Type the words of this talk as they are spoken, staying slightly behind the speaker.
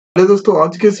Hello दोस्तों,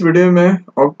 आज के इस वीडियो में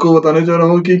आपको बताने जा रहा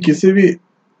हूँ कि किसी भी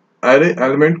एरे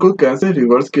एलिमेंट को कैसे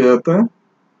रिवर्स किया जाता है।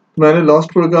 मैंने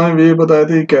लास्ट प्रोग्राम में ये बताया था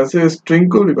कि कैसे स्ट्रिंग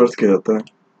को रिवर्स किया जाता है।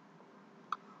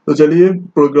 तो चलिए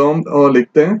प्रोग्राम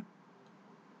लिखते हैं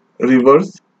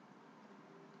रिवर्स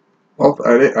ऑफ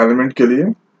एरे एलिमेंट के लिए।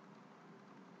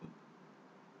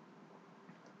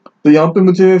 तो यहाँ पे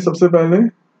मुझे सबसे पहले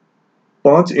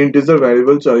 5 इंटीजर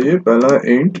वेरिएबल चाहिए। पहला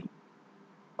है इंट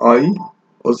आई,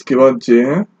 उसके बाद जे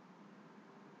है,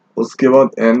 उसके बाद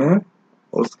एन है,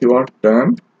 उसके बाद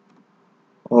 10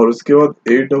 और उसके बाद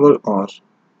ए डबल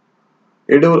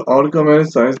आर का मैं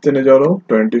साइज देने जा रहा हूँ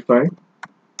 25।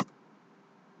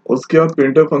 उसके बाद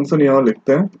प्रिंटर फंक्शन यहाँ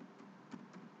लिखते हैं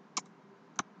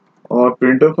और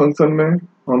प्रिंटर फंक्शन में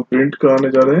हम प्रिंट कराने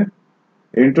जा रहे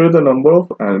हैं enter the number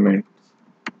of element.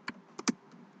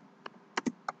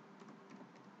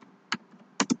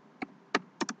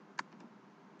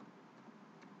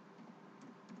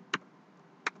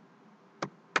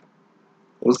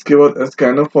 उसके बाद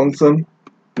स्कैनर फंक्शन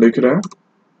लिख रहे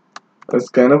हैं।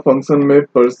 स्कैनर फंक्शन में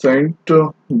परसेंट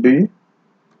डी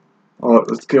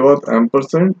और उसके बाद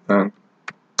एम्परसेंड एन।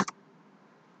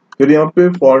 फिर यहाँ पे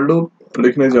फॉर लूप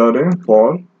लिखने जा रहे हैं।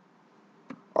 फॉर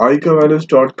आई का वैल्यू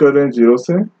स्टार्ट कर रहे हैं 0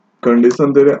 से,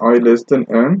 कंडीशन दे रहे हैं आई लेस देन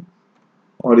एन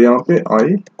और यहाँ पे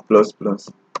आई प्लस प्लस।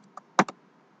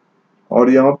 और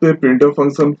यहाँ पे प्रिंटर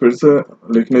फंक्शन फिर से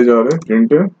लिखने जा रहे हैं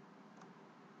printer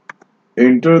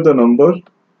enter the number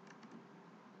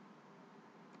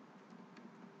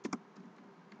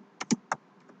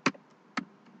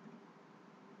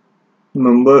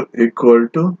equal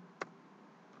to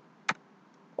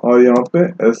और यहाँ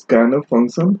पे स्कैनर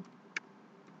फंक्शन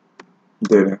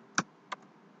दे रहे हैं।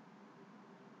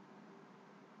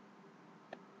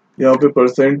 यहाँ पे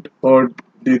परसेंट और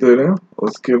डी दे रहे हैं।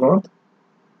 उसके बाद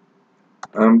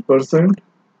ampersand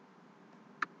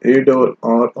A double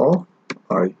R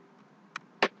of आई।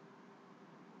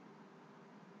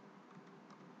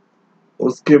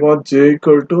 उसके बाद जे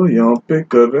इक्वल टू यहाँ पे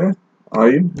कर रहे हैं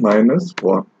आई माइनस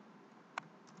 1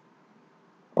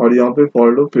 और यहाँ पे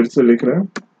फॉर लूप फिर से लिख रहे हैं।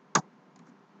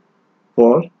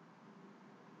 फॉर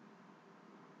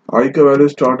आई का वैल्यू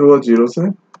स्टार्ट हुआ 0 से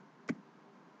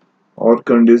और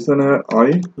कंडीशन है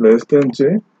आई लेस देन जे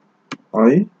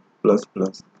आई प्लस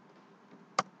प्लस।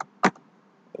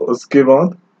 उसके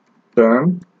बाद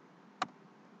 10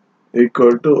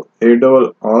 equal to A double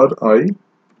R आई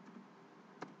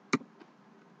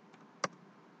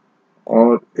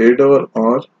और A double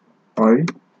R I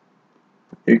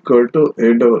equal to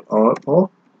A double R of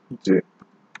जे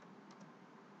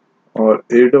और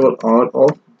A double R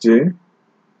of J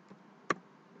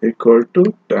equal to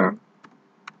 10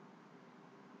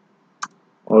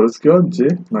 और उसके बाद जे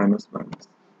माइनस माइनस।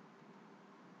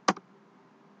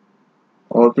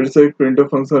 और फिर से एक प्रिंटर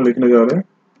फंक्शन लिखने जा रहे हैं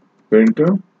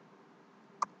प्रिंटर।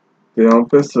 तो यहाँ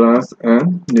पे स्लैश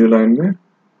एन न्यू लाइन में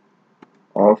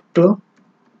आफ्टर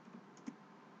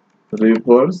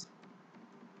रिवर्स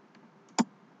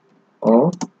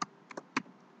ऑफ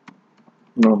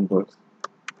नंबर्स।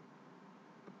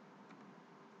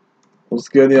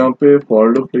 उसके बाद यहाँ पे फॉर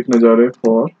लूप लिखने जा रहे हैं।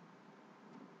 फॉर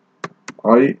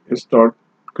आई स्टार्ट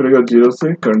करेगा 0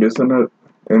 से, कंडीशन है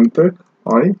एन तक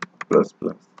आई प्लस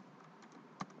प्लस।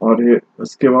 और ये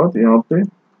उसके बाद यहाँ पे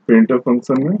प्रिंटर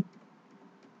फंक्शन में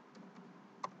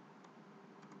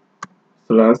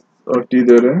स्लैश और टी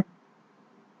दे रहे हैं,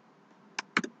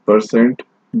 परसेंट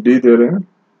डी दे रहे हैं।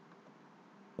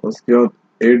 उसके बाद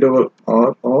ए डबल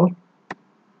आर और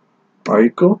आई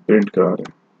को प्रिंट करा रहे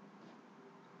हैं।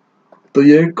 तो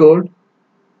ये कोड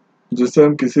जिससे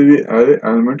हम किसी भी एरे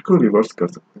एलिमेंट को रिवर्स कर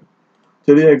सकते हैं।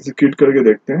 चलिए एग्जीक्यूट करके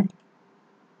देखते हैं।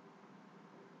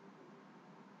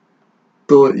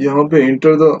 तो यहाँ पे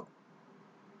enter the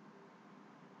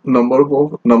number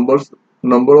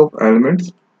of elements.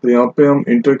 तो यहाँ पे हम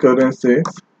इंटर कर रहे हैं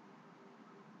 6।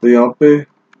 तो यहाँ पे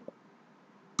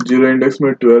 0 इंडेक्स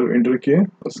में 12 इंटर किए,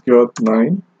 उसके बाद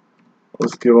 9,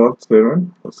 उसके बाद 7,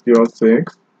 उसके बाद 6,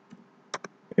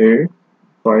 8,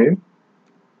 5,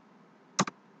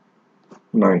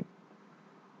 9।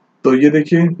 तो ये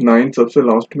देखिए 9 सबसे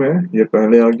लास्ट में है, ये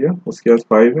पहले आ गया। उसके बाद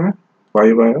 5 है,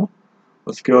 5 आया।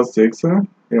 उसके बाद 6 है,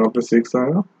 यहाँ पे 6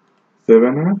 आया।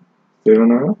 7 है,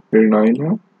 7 आया। फिर 9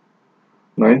 है,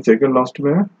 9 सेकंड लास्ट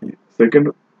में है,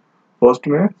 सेकंड फर्स्ट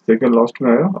में है, सेकंड लास्ट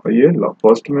में आया और ये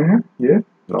फर्स्ट में है, ये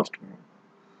लास्ट में है।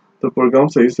 तो प्रोग्राम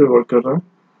सही से वर्क कर रहा है।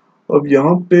 अब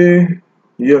यहाँ पे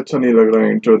ये अच्छा नहीं लग रहा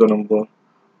है इंटर द नंबर,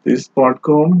 तो इस पार्ट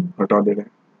को हम हटा दे रहे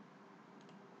हैं,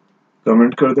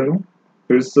 कमेंट कर दे रहे हैं।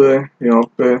 फिर से यहाँ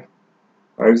पे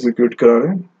एग्जीक्यूट करा रहे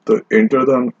हैं। तो इंटर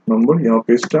द नंबर, यहाँ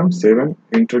पे इस टाइम 7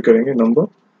 इंटर करेंगे नंबर।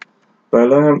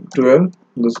 पहला है 12,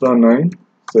 दूसरा 9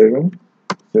 7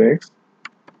 6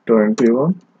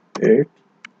 21 8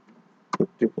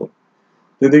 54।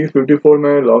 ये देखिए 54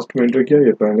 मैंने लास्ट में एंटर किया,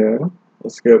 ये पहले आया।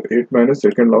 उसके बाद 8 मैंने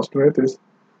सेकंड लास्ट में है, तो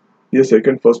ये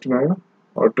सेकंड फर्स्ट में आया।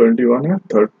 और 21 है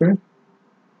थर्ड पे,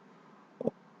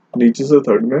 नीचे से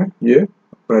थर्ड में, ये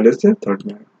पहले से थर्ड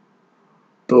में है।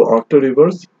 तो आफ्टर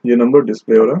रिवर्स ये नंबर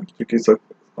डिस्प्ले हो रहा है क्योंकि सब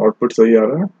आउटपुट सही आ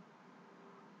रहा है।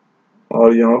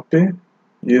 और यहाँ पे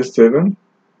ये 7,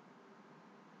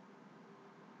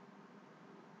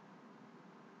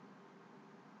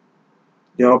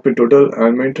 यहाँ पे टोटल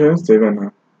एलिमेंट है 7 है,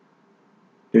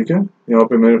 ठीक है। यहाँ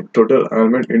पे मैंने टोटल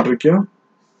एलिमेंट एंटर किया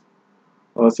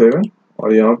और 7,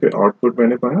 और यहाँ पे आउटपुट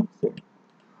मैंने पाया 7।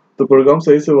 तो प्रोग्राम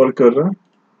सही से वर्क कर रहा है।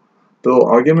 तो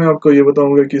आगे मैं आपको ये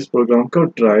बताऊंगा कि इस प्रोग्राम का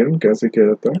ट्राई रन कैसे किया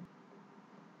जाता है।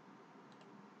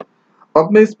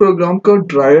 अब मैं इस प्रोग्राम का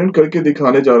ट्राई रन करके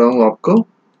दिखाने जा रहा हूँ आपको।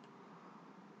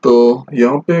 तो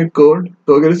यहाँ पे कोड,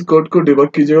 तो अगर इस कोड को डिबग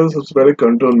कीजिएगा तो सबसे पहले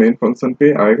कंट्रोल मेन फंक्शन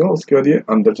पे आएगा, उसके बाद ये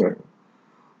अंदर जाएगा।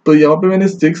 तो यहाँ पे मैंने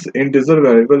 6 इंटीजर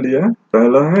वेरिएबल लिया है।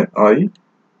 पहला है i,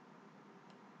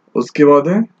 उसके बाद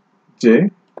है j,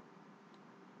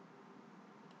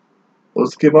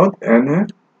 उसके बाद n है,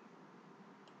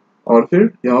 और फिर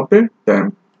यहाँ पे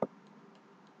temp,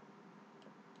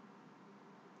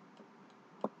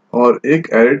 और एक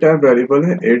array टाइप वेरिएबल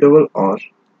है ARR।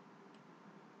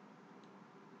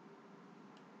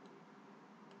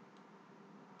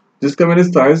 जिसका मैंने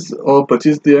साइज और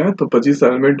 25 दिया है, तो 25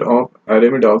 एलिमेंट आप एरे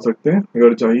में डाल सकते हैं।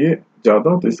 अगर चाहिए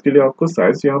ज़्यादा तो इसके लिए आपको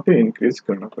साइज यहाँ पे इंक्रीज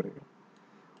करना पड़ेगा।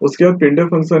 उसके बाद प्रिंटफ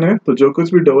फंक्शन है, तो जो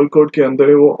कुछ भी डबल कोड के अंदर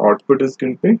है वो आउटपुट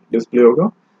स्क्रीन पे डिस्प्ले होगा।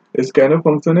 स्कैनर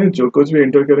फंक्शन है, जो कुछ भी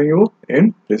एंटर करेंगे वो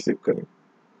एन रिसीव करेगा।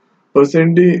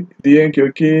 परसेंट दिए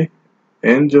क्योंकि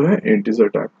एन जो है इंटीजर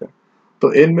टाइप का,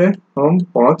 तो एन में हम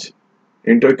 5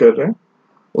 एंटर कर रहे हैं।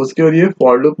 उसके बाद ये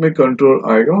फॉर लूप में कंट्रोल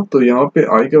आएगा, तो यहाँ पे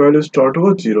आई का वैल्यू स्टार्ट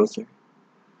होगा 0 से।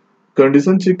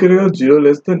 कंडीशन चेक करेगा 0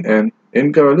 लेस देन एन,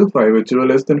 एन का वैल्यू 5 है, 0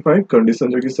 लेस देन 5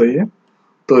 कंडीशन जो कि सही है।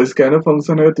 तो स्कैनर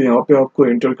फंक्शन है, तो यहाँ पे आपको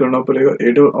एंटर करना पड़ेगा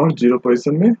 8 और 0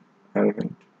 पोजिशन में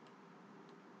एलिमेंट।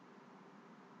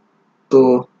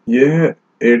 तो ये है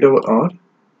 8 और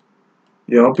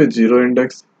यहाँ पे 0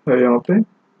 इंडेक्स है, यहाँ पे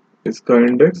इसका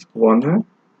इंडेक्स 1 है,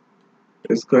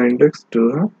 इसका इंडेक्स 2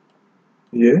 है,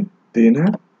 ये 3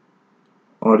 है,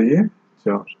 और ये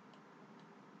 4।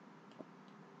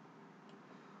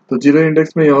 तो 0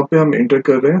 इंडेक्स में यहाँ पे हम इंटर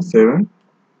कर रहे हैं 7।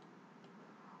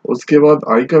 उसके बाद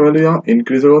i का वैल्यू यहाँ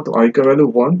इंक्रीज होगा, तो i का वैल्यू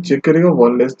 1 चेक करेगा,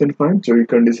 1 लेस देन 5 जो कि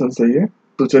कंडीशन सही है।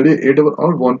 तो चलिए 8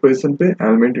 और 1 पोजीशन पे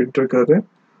एलिमेंट इंटर कर रहे हैं,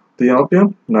 तो यहाँ पे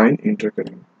हम 9 इंटर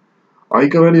करेंगे। i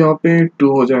का वैल्यू यहाँ पे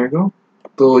 2 हो जाएगा,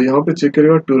 तो यहाँ पे चेक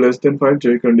करेगा 2 लेस देन 5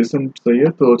 जो कि कंडीशन सही है।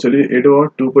 तो चलिए 8 और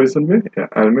 2 पोजीशन पे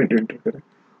एलिमेंट इंटर करें,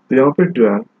 तो यहाँ पे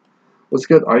 12।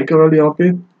 उसके बाद i का वैल्यू यहाँ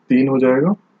पे 3 हो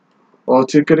जाएगा, और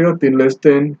चेक करेगा 3 लेस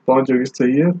देन 5 जो कि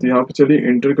सही है। तो यहाँ पे चलिए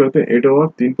इंटर करते हैं 8 और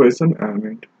 3 पोजीशन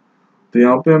एलिमेंट, तो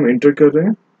यहाँ पे हम इंटर कर रहे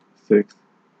हैं 6।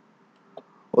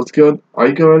 उसके बाद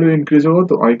i का वैल्यू इंक्रीज होगा,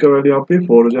 तो i का वैल्यू यहाँ पे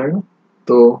 4 हो जाएगा।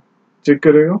 तो चेक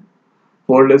करेगा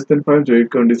 4 लेस देन 5 जो एक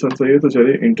कंडीशन सही है। तो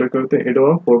चलिए इंटर करते हैं 8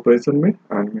 और 4 पोजीशन में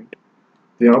एलिमेंट,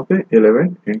 तो यहाँ पे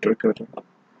 11 इंटर कर रहे हैं।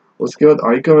 उसके बाद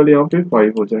i का वैल्यू यहाँ पे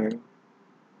 5 हो जाएगा।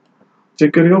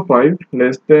 चेक करेगा 5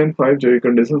 लेस देन 5 जो एक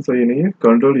कंडीशन सही नहीं है,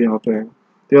 कंट्रोल यहाँ पे आएगा,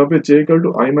 तो यहाँ पे j equal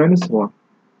to i minus 1,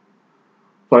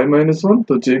 5 minus 1,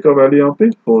 तो j का वैल्यू यहाँ पे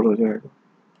 4 हो जाएगा।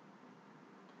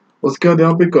 उसके बाद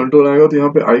यहाँ पे कंट्रोल आएगा, तो यहाँ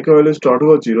पे i का वैल्यू स्टार्ट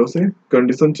होगा 0 से,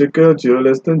 कंडीशन चेक करेगा 0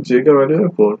 लेस देन j का वैल्यू है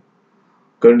 4,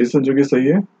 कंडीशन जो कि सही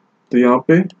है। तो यहाँ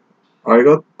पे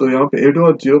आएगा, तो यहाँ पे 8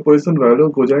 और 0 पोजीशन वैल्यू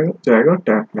हो जाएगा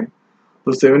टैंप में,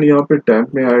 तो 7 यहाँ पे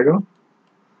टैंप में आएगा।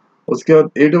 उसके बाद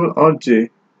 8 और j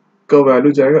का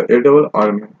वैल्यू जाएगा 8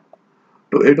 r में,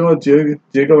 तो 8 और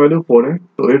j का वैल्यू 4 है,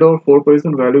 तो 8 और 4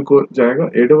 पोजीशन वैल्यू को जाएगा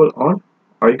 8 और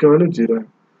i का वैल्यू 0 है,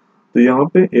 तो यहाँ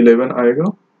पे 11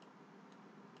 आएगा।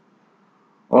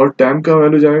 और टाइम का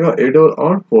वैल्यू जाएगा 8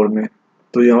 और 4 में,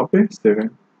 तो यहाँ पे 7।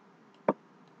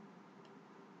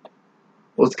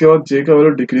 उसके बाद j का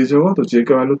वैल्यू डिक्रीज होगा, तो j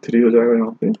का वैल्यू 3 हो जाएगा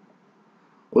यहाँ पे।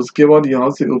 उसके बाद यहाँ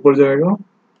से ऊपर जाएगा,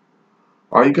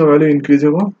 i का वैल्यू इंक्रीज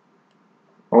होगा,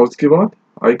 और उसके बाद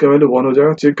i का वैल्यू 1 हो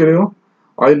जाएगा। चेक करेगा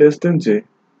i less than j,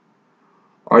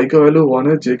 i का वैल्यू 1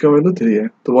 है, j का वैल्यू 3 है,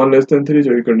 तो 1 लेस देन 3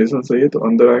 जो कि कंडीशन सही है, तो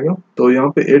अंदर आएगा। तो यहाँ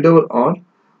पे 8 और r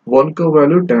 1 का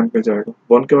वैल्यू टैंप में जाएगा,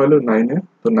 1 का वैल्यू 9 है,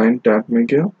 तो 9 टैंप में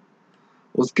गया।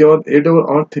 उसके बाद 8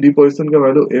 और 3 पोजीशन का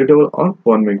वैल्यू 8 और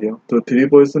 1 में गया, तो 3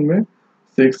 पोजीशन में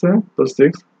 6 है, तो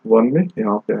 6 1 में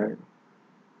यहाँ पे आएगा।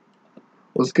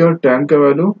 उसके बाद टाइम का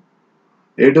वैल्यू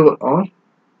 8 और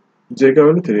j का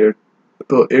वैल्यू 3 है,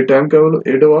 तो टाइम का वैल्यू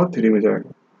 8 और 3 में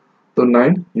जाएगा, तो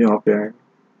 9 यहाँ पे आएगा।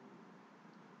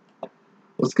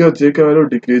 उसके बाद जे का वैल्यू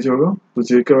डिक्रीज होगा, तो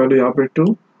जे का वैल्यू यहाँ पे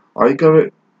 2, आई का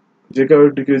जे का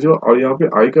वैल्यू डिक्रीज होगा और यहाँ पे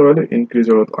आई का वैल्यू इंक्रीज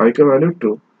होगा, तो आई का वैल्यू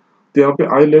 2। तो यहाँ पे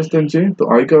आई लेस देन जे,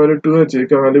 तो आई का वैल्यू 2 है, जे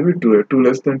का वैल्यू भी 2 है, 2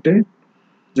 लेस देन 10,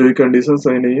 जो ये कंडीशन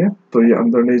सही नहीं है तो ये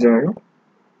अंदर नहीं जाएगा।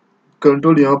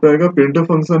 कंट्रोल यहाँ पे आएगा, प्रिंटफ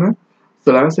फंक्शन है,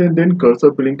 स्लैश है, देन कर्सर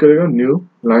ब्लिंक करेगा न्यू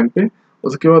लाइन पे,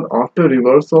 उसके बाद आफ्टर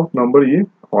रिवर्स ऑफ नंबर ये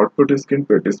आउटपुट स्क्रीन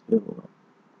पे डिस्प्ले होगा।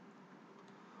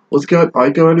 उसके बाद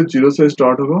आई का वैल्यू 0 से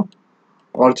स्टार्ट होगा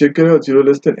और चेक करेगा 0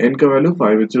 लेस देन एन का वैल्यू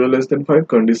 5 है, 0 लेस देन 5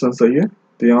 कंडीशन सही है,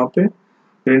 तो यहाँ पे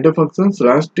प्रिंटफ फंक्शन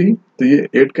स्लैश टी, तो ये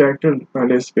 8 कैरेक्टर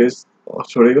पहले स्पेस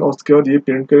छोड़ेगा, उसके बाद ये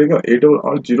प्रिंट करेगा 8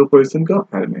 और 0 पोजिशन का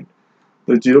एलिमेंट,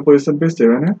 तो 0 पोजिशन पे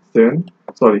 7 है,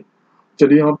 7 सॉरी,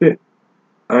 चलिए यहाँ पे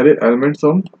अरे एलिमेंट्स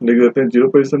हम लिख देते हैं, 0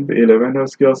 पोजिशन पे 11 है,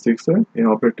 उसके बाद 6 है,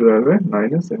 यहाँ पे 12 है,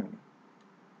 9 है, 7 है।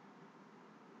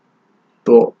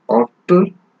 तो आफ्टर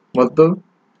मतलब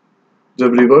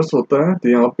जब रिवर्स होता है तो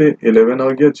यहाँ पे 11 आ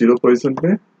गया 0 पोजिशन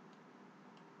पे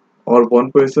और 1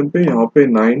 पोजिशन पे यहाँ पे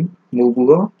 9 मूव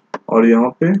हुआ और यहाँ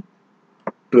पे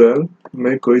 12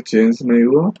 में कोई चेंज नहीं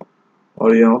हुआ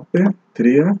और यहाँ पे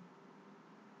 3 है,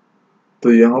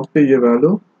 तो यहाँ पे ये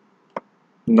वैल्यू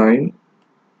 9,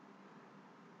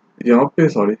 यहाँ पे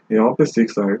सॉरी यहाँ पे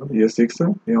 6 आएगा, ये 6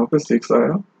 है, यहाँ पे 6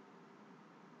 आया,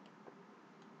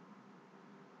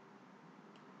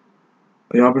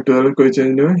 यहाँ पे 12 कोई चेंज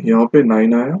नहीं है, यहाँ पे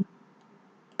 9 आया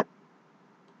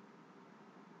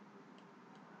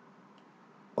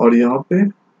और यहाँ पे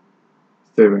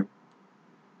 7,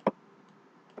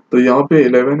 तो यहाँ पे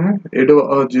 11 है, 8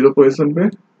 0 पोजिशन पे,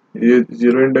 ये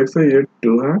 0 इंडेक्स है, ये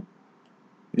 2 है,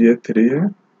 ये 3 है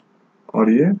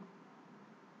और ये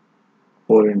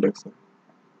 4 इंडेक्स है।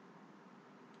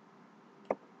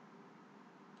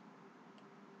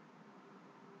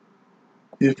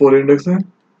 ये 4 इंडेक्स है,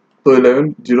 तो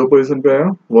 11 0 पोजिशन पे आया,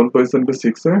 1 पोजिशन पे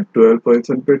 6 है, 12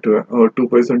 पोजिशन पे 12 और 2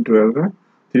 पोजिशन 12 है,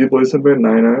 3 पोजिशन पे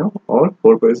 9 आया और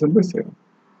 4 पोजिशन पे 7।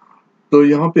 तो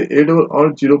यहाँ पे 8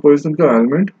 और 0 पोजिशन का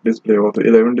एलिमेंट डिस्प्ले होगा, तो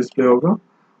 11 डिस्प्ले होगा।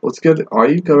 उसके बाद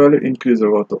आई का वैल्यू इंक्रीज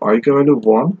होगा, तो आई का वैल्यू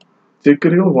 1 चेक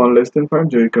करेगा, 1 लेस देन 5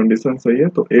 जो ये कंडीशन सही है,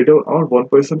 तो 8 और 1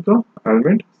 पोजिशन का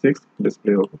एलिमेंट 6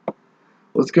 डिस्प्ले होगा।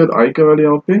 उसके बाद आई का वैल्यू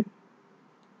यहाँ पे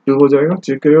 2 हो जाएगा,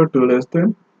 चेक करेगा 2 लेस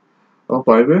देन और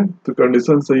 5 है, तो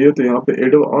कंडीशन सही है, तो यहाँ पे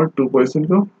 8 और 2 पोजिशन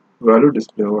का वैल्यू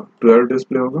डिस्प्ले होगा, 12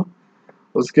 डिस्प्ले होगा।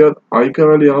 उसके बाद आई का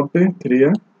वैल्यू यहाँ पे 3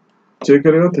 है, चेक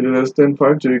करेगा 3 लेस देन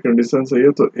 5 जो ये कंडीशन सही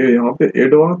है, तो यहाँ पे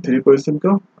 8 और 3 पोजिशन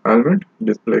का एलिमेंट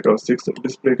डिस्प्ले का 6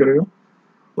 डिस्प्ले करेगा।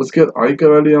 उसके बाद आई का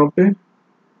वैल्यू यहाँ पे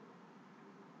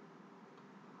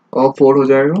और 4 हो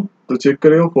जाएगा, तो चेक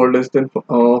करेगा 4 लेस देन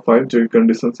 5 जो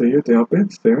कंडीशन सही है, तो यहाँ पे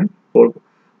 7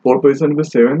 4 पोजिशन पे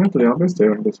 7 है, तो यहाँ पे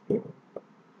 7 डिस्प्ले होगा।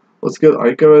 उसके बाद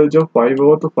आई का वैल्यू जब 5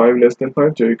 होगा तो 5 लेस देन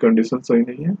 5 जो कंडीशन सही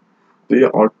नहीं है, तो ये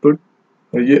आउटपुट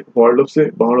ये फॉर लूप से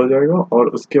बाहर हो जाएगा और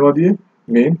उसके बाद ये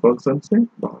मेन फंक्शन से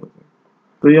बाहर हो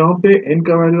जाएगा। तो यहाँ पे n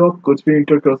का वैल्यू आप कुछ भी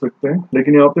इंटर कर सकते हैं,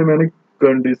 लेकिन यहाँ पे मैंने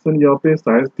कंडीशन यहाँ पे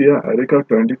साइज दिया एरे का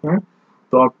 25,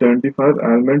 तो आप 25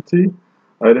 एलिमेंट्स ही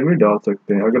एरे में डाल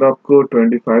सकते हैं। अगर आपको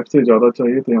 25 से ज़्यादा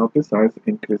चाहिए तो यहाँ पे साइज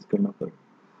इंक्रीज करना पड़ेगा।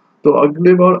 तो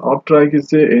अगली बार आप ट्राई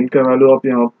कीजिए, n का वैल्यू आप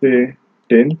यहाँ पे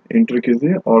 10 इंटर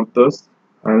कीजिए और 10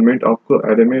 एलिमेंट आपको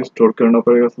एरे में स्टोर करना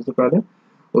पड़ेगा सबसे पहले।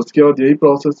 उसके बाद यही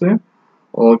प्रोसेस है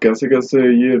और कैसे कैसे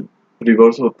ये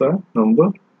रिवर्स होता है नंबर,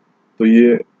 तो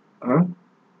ये है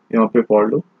यहाँ पे फॉर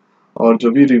लूप, और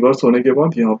जो भी रिवर्स होने के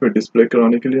बाद यहाँ पे डिस्प्ले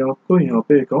कराने के लिए आपको यहाँ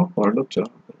पे एक और फॉर लूप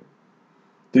चलाना पड़ेगा।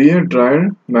 तो ये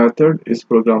ड्राइड मेथड इस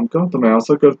प्रोग्राम का। तो मैं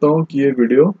आशा करता हूँ कि ये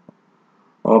वीडियो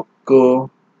आपको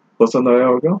पसंद आया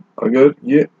होगा। अगर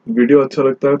ये वीडियो अच्छा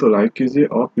लगता है तो लाइक कीजिए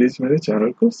और प्लीज़ मेरे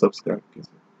चैनल को सब्सक्राइब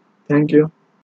कीजिए। Thank you.